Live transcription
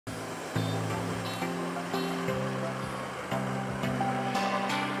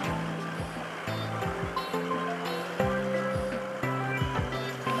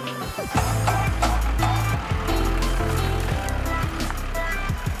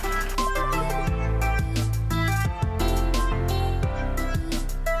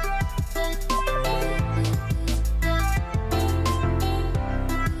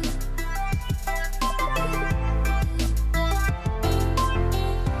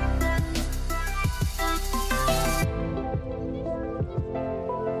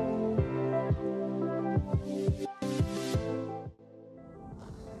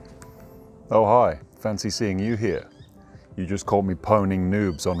Oh hi, fancy seeing you here. You just caught me poning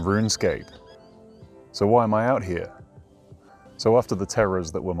noobs on RuneScape. So why am I out here? So after the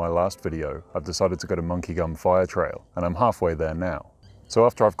terrors that were my last video, I've decided to go to Monkeygum Fire Trail, and I'm halfway there now. So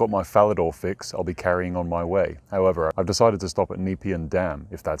after I've got my Falador fix, I'll be carrying on my way. However, I've decided to stop at Nepean Dam,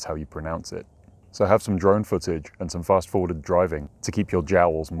 if that's how you pronounce it. So have some drone footage and some fast-forwarded driving to keep your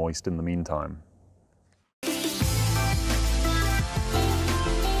jowls moist in the meantime.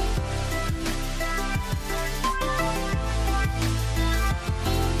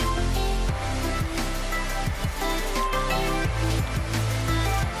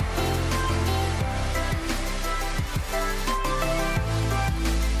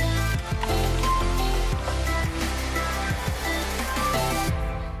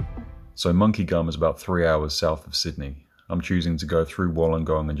 So Monkeygum is about 3 hours south of Sydney. I'm choosing to go through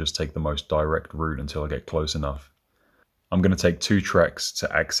Wollongong and just take the most direct route until I get close enough. I'm going to take 2 treks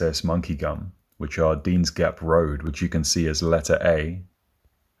to access Monkeygum, which are Dean's Gap Road, which you can see as letter A,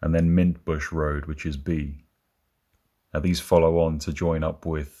 and then Mintbush Road, which is B. Now these follow on to join up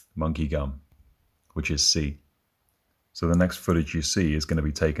with Monkeygum, which is C. So the next footage you see is going to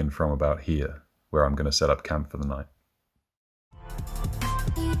be taken from about here, where I'm going to set up camp for the night.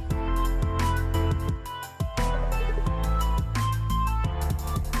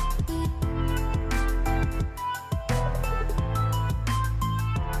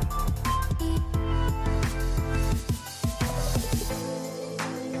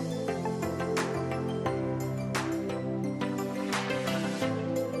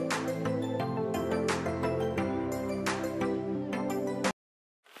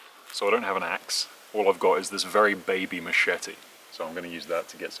 So I don't have an axe, all I've got is this very baby machete, so I'm going to use that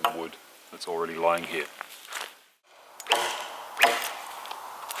to get some wood that's already lying here.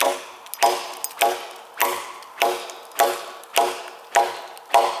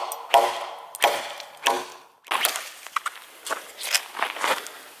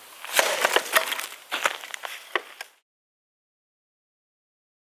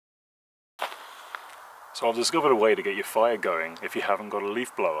 So I've discovered a way to get your fire going if you haven't got a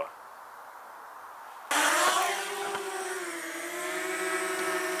leaf blower.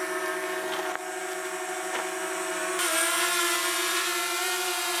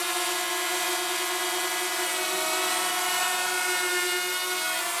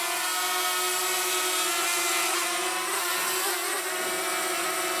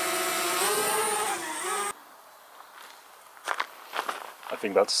 I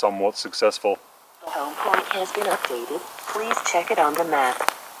think that's somewhat successful. The home point has been updated. Please check it on the map.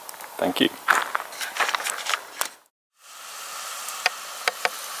 Thank you.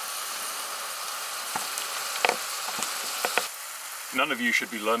 None of you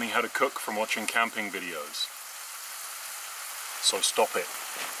should be learning how to cook from watching camping videos. So stop it.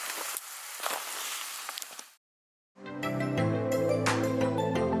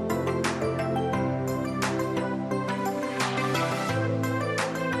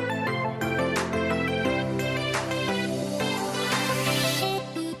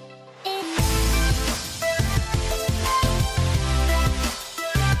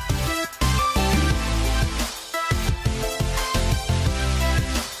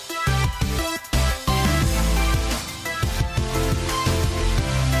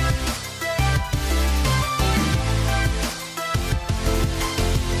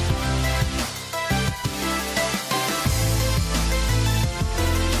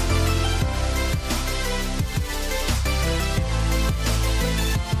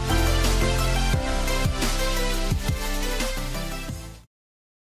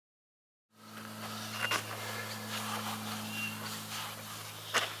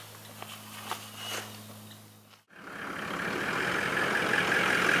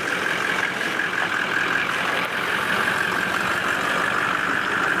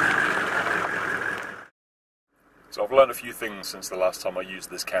 So I've learned a few things since the last time I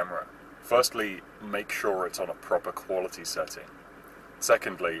used this camera. Firstly, make sure it's on a proper quality setting.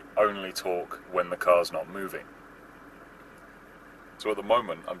 Secondly, only talk when the car's not moving. So at the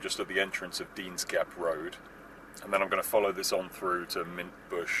moment, I'm just at the entrance of Dean's Gap Road, and then I'm going to follow this on through to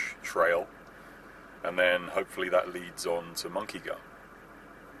Mintbush Trail, and then hopefully that leads on to Monkeygum.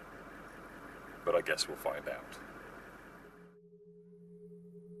 But I guess we'll find out.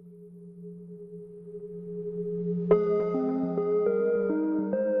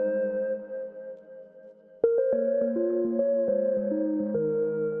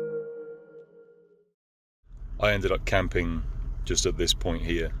 I ended up camping just at this point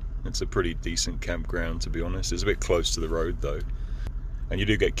here. It's a pretty decent campground, to be honest. It's a bit close to the road though, and you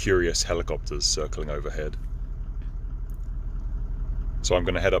do get curious helicopters circling overhead. So I'm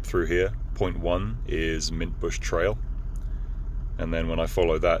going to head up through here point 1 is Mintbush Trail, and then when I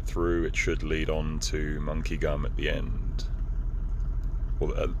follow that through it should lead on to Monkeygum at the end.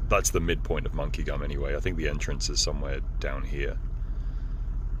 Well, that's the midpoint of Monkeygum anyway. I think the entrance is somewhere down here.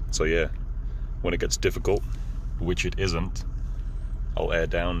 So yeah, when it gets difficult, which it isn't, I'll air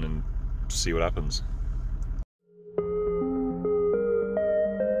down and see what happens.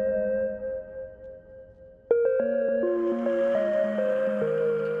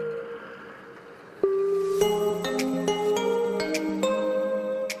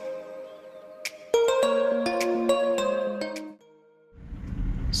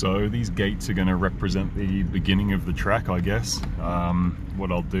 So these gates are going to represent the beginning of the track, I guess.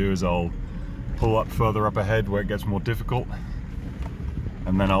 What I'll do is I'll pull up further up ahead where it gets more difficult,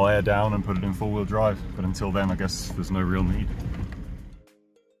 and then I'll air down and put it in four-wheel drive. But until then, I guess there's no real need.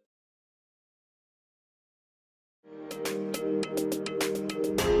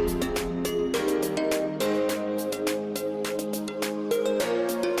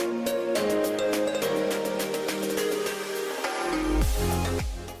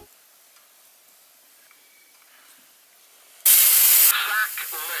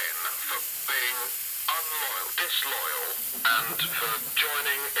 Disloyal and for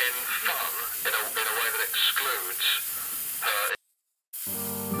joining in fun in a way that excludes her.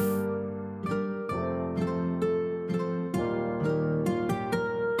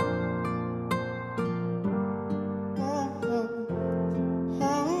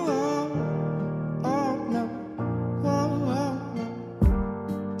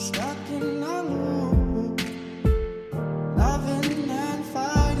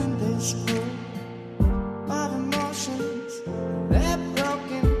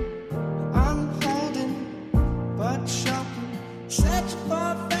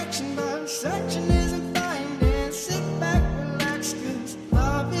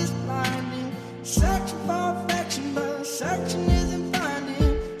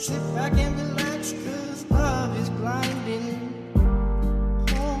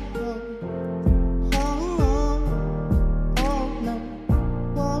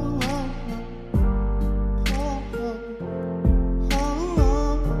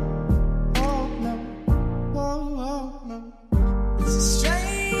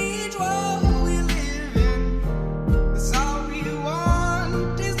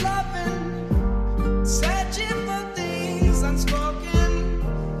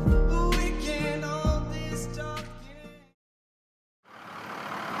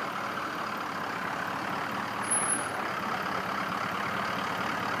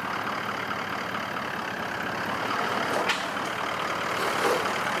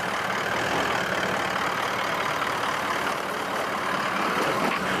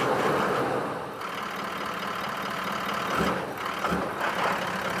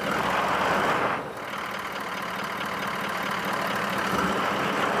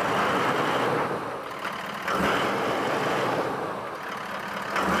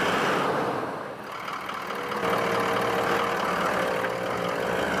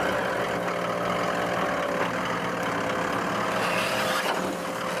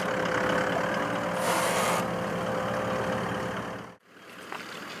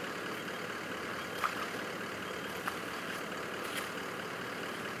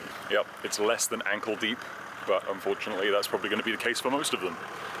 Yep, it's less than ankle deep, but unfortunately that's probably going to be the case for most of them.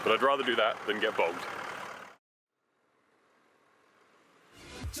 But I'd rather do that than get bogged.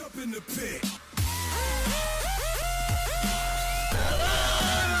 Jump in the pit.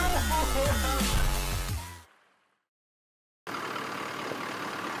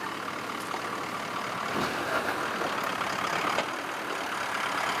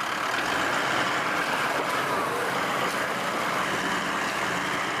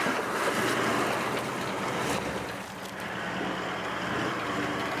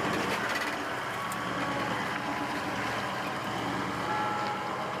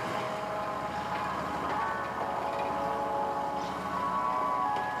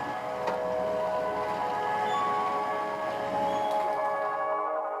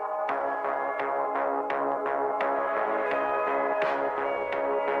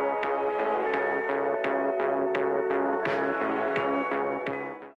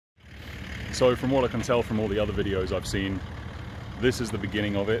 So from what I can tell from all the other videos I've seen, this is the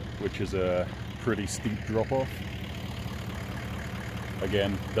beginning of it, which is a pretty steep drop off.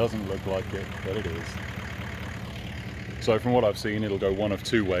 Again, doesn't look like it, but it is. So from what I've seen, it'll go one of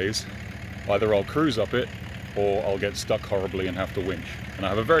two ways. Either I'll cruise up it, or I'll get stuck horribly and have to winch. And I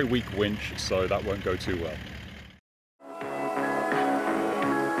have a very weak winch, so that won't go too well.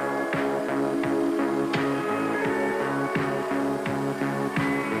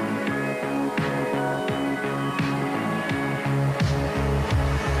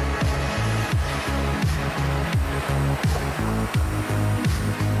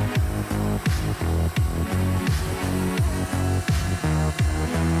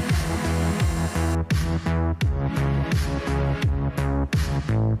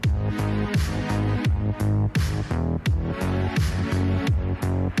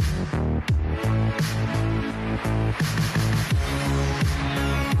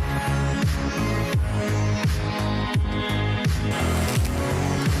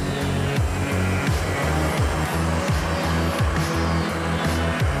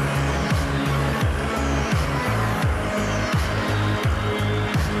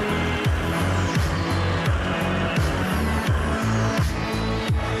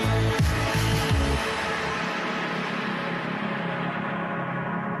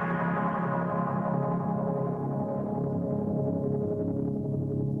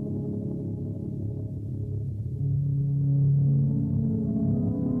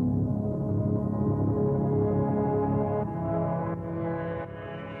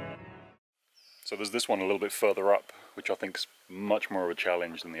 So there's this one a little bit further up, which I think is much more of a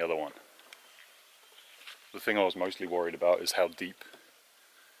challenge than the other one. The thing I was mostly worried about is how deep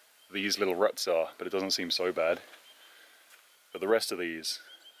these little ruts are, but it doesn't seem so bad. But the rest of these,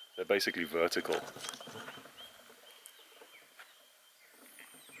 they're basically vertical.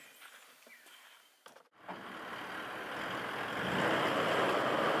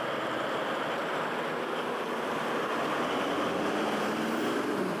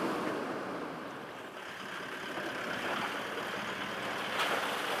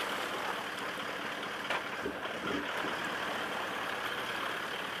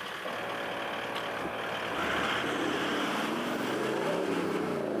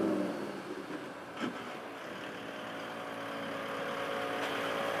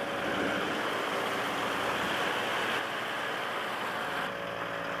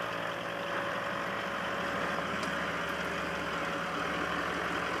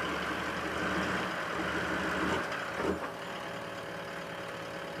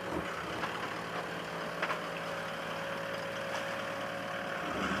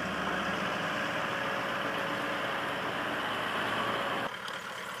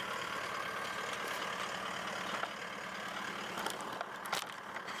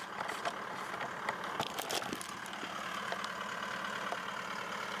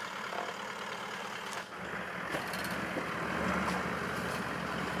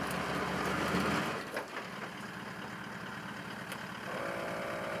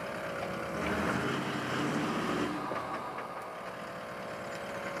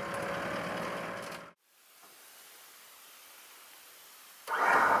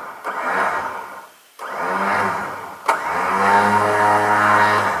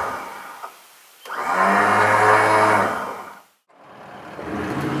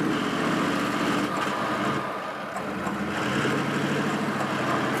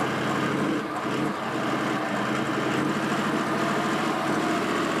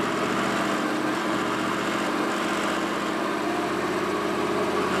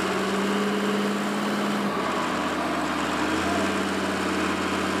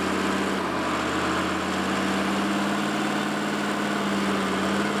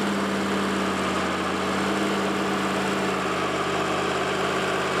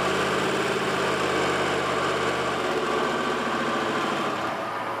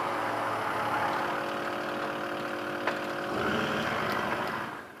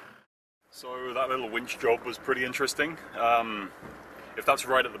 So that little winch job was pretty interesting. If that's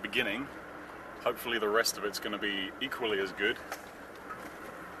right at the beginning, hopefully the rest of it's going to be equally as good.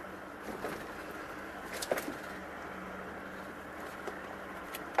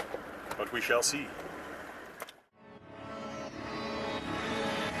 But we shall see.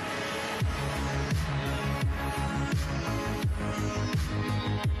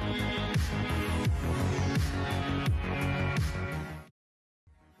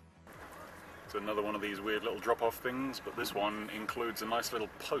 It's another one of these weird little drop-off things, but this one includes a nice little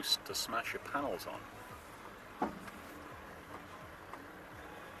post to smash your panels on.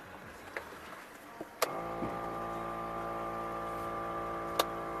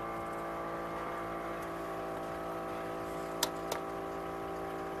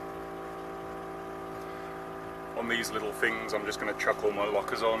 On these little things I'm just going to chuck all my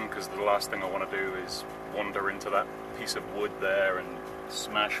lockers on, because the last thing I want to do is wander into that piece of wood there and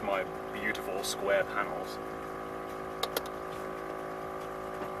smash my beautiful square panels.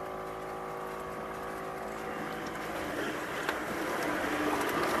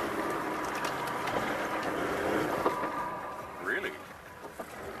 Really?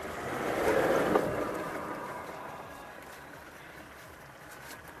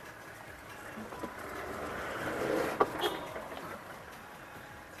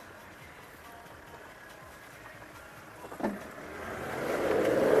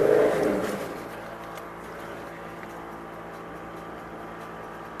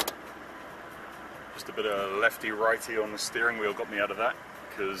 Just a bit of lefty-righty on the steering wheel got me out of that,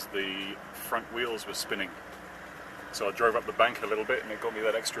 because the front wheels were spinning. So I drove up the bank a little bit and it got me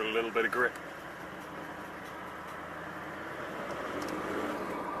that extra little bit of grip.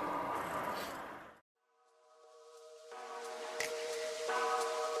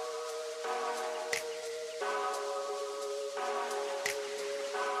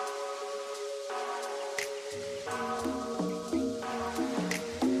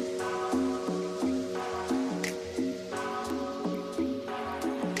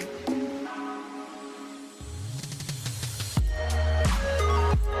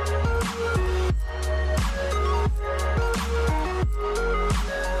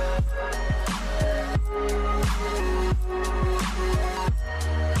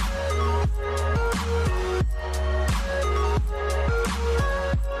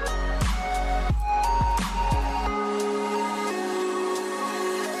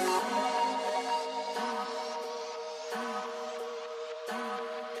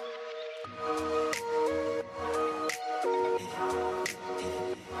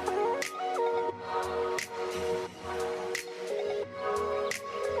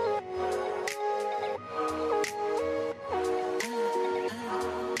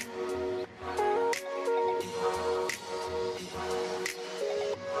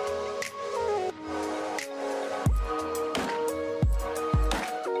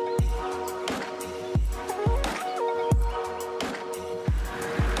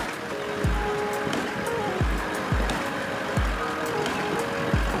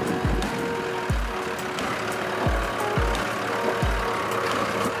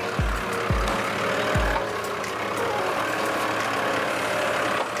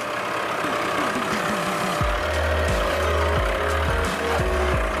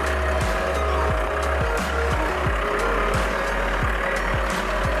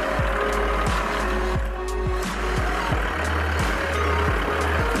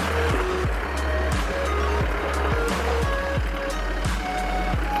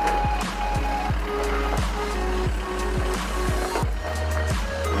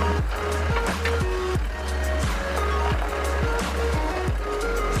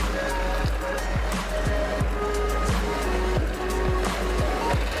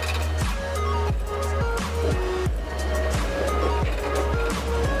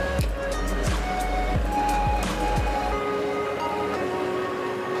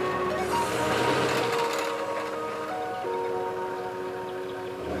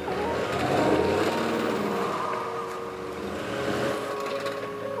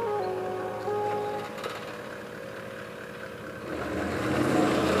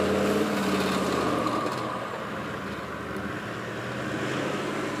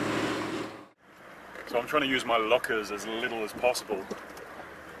 So I'm trying to use my lockers as little as possible,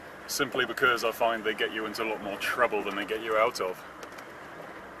 simply because I find they get you into a lot more trouble than they get you out of.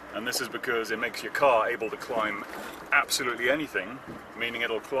 And this is because it makes your car able to climb absolutely anything, meaning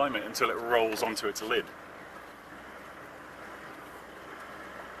it'll climb it until it rolls onto its lid.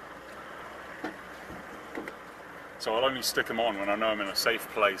 So I'll only stick them on when I know I'm in a safe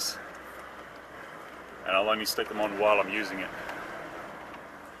place, and I'll only stick them on while I'm using it.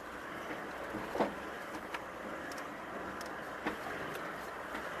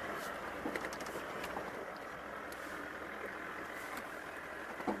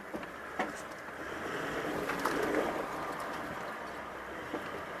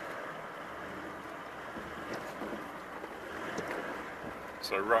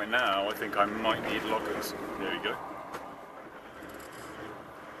 So right now, I think I might need lockers. There you go.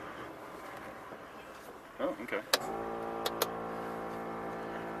 Oh, okay.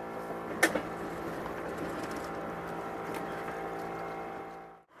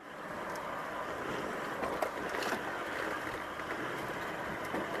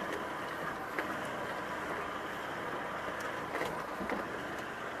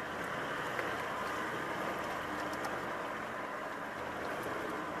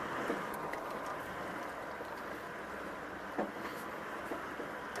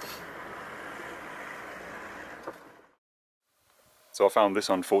 So I found this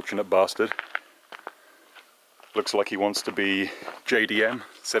unfortunate bastard. Looks like he wants to be JDM,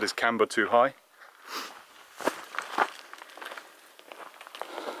 set his camber too high.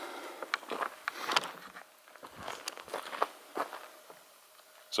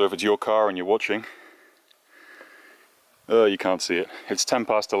 So if it's your car and you're watching, you can't see it. It's 10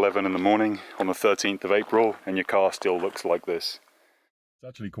 past 11 in the morning on the 13th of April and your car still looks like this. It's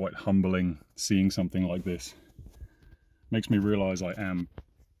actually quite humbling seeing something like this. Makes me realise I am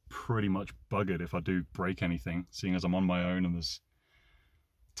pretty much buggered if I do break anything, seeing as I'm on my own and there's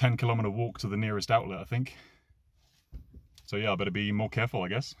a 10-kilometre walk to the nearest outlet, I think. So yeah, I better be more careful, I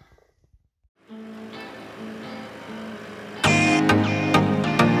guess.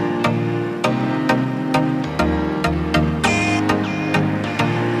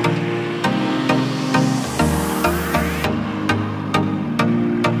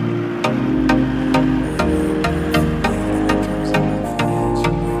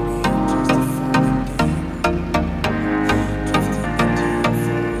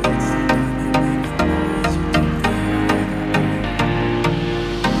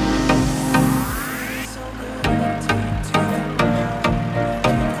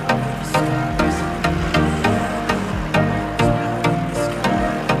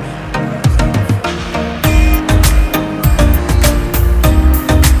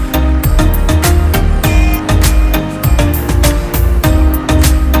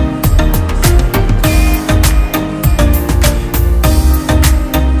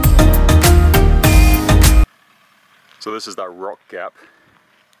 So this is that rock gap.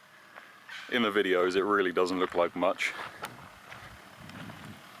 In the videos it really doesn't look like much.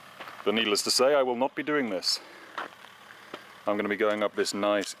 But needless to say, I will not be doing this. I'm going to be going up this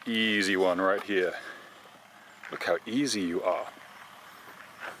nice easy one right here. Look how easy you are.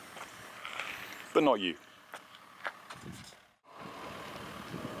 But not you.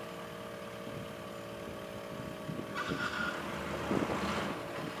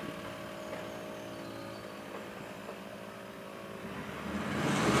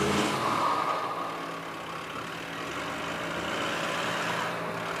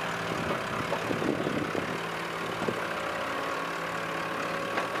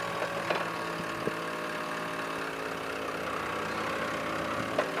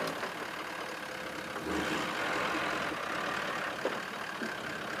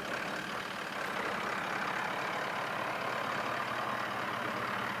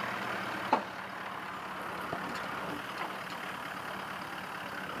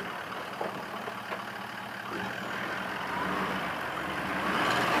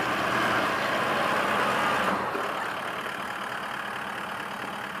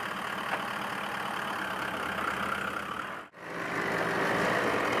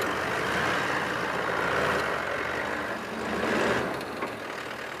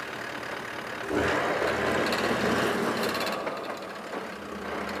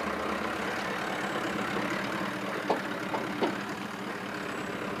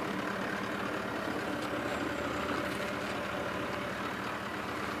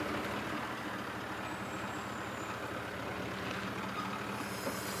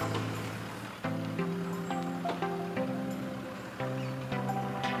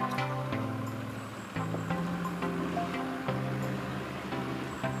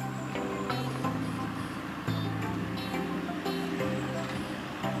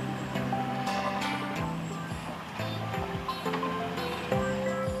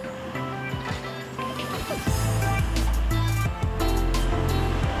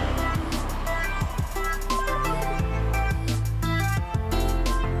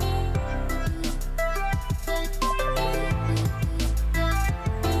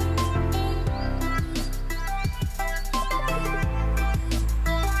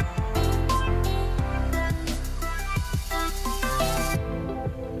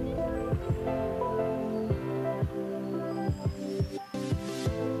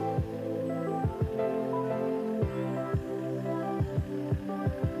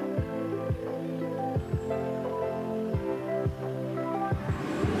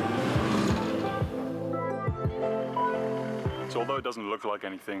 So although it doesn't look like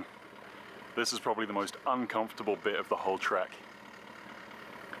anything, this is probably the most uncomfortable bit of the whole track.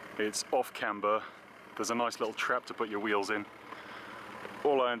 It's off camber, there's a nice little trap to put your wheels in.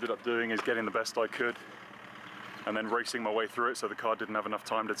 All I ended up doing is getting the best I could and then racing my way through it so the car didn't have enough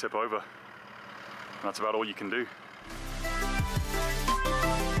time to tip over. And that's about all you can do.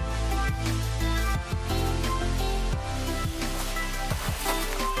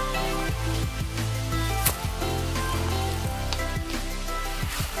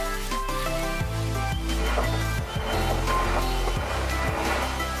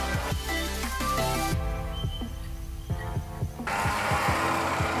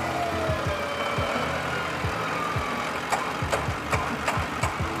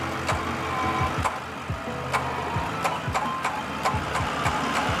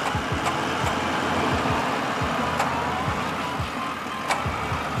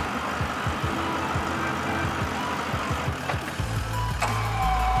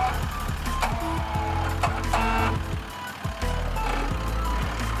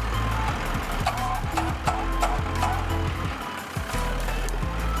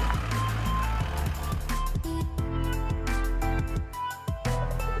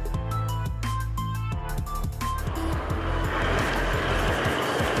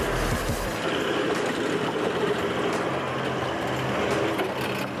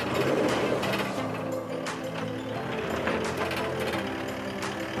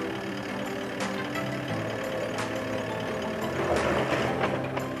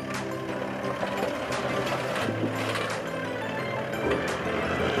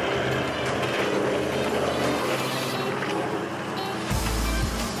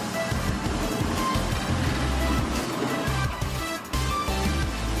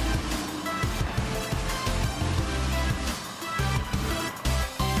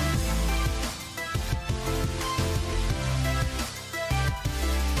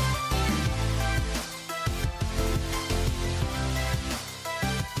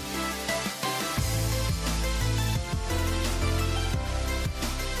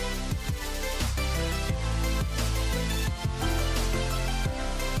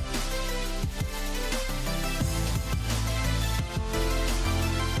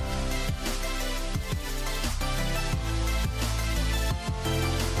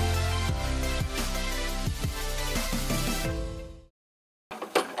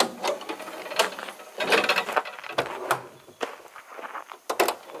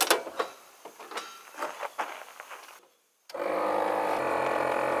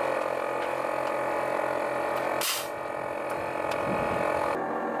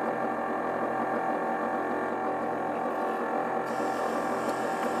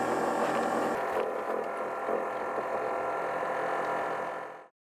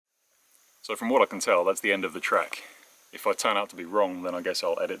 So from what I can tell, that's the end of the track. If I turn out to be wrong, then I guess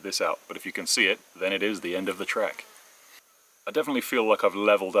I'll edit this out, but if you can see it, then it is the end of the track. I definitely feel like I've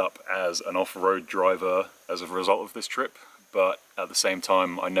leveled up as an off-road driver as a result of this trip, but at the same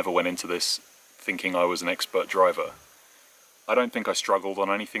time I never went into this thinking I was an expert driver. I don't think I struggled on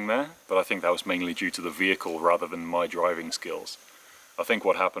anything there, but I think that was mainly due to the vehicle rather than my driving skills. I think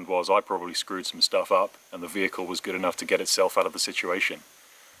what happened was I probably screwed some stuff up and the vehicle was good enough to get itself out of the situation.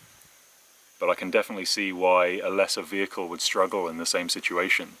 But I can definitely see why a lesser vehicle would struggle in the same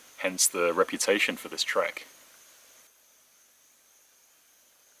situation, hence the reputation for this track.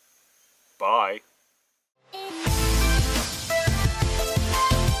 Bye!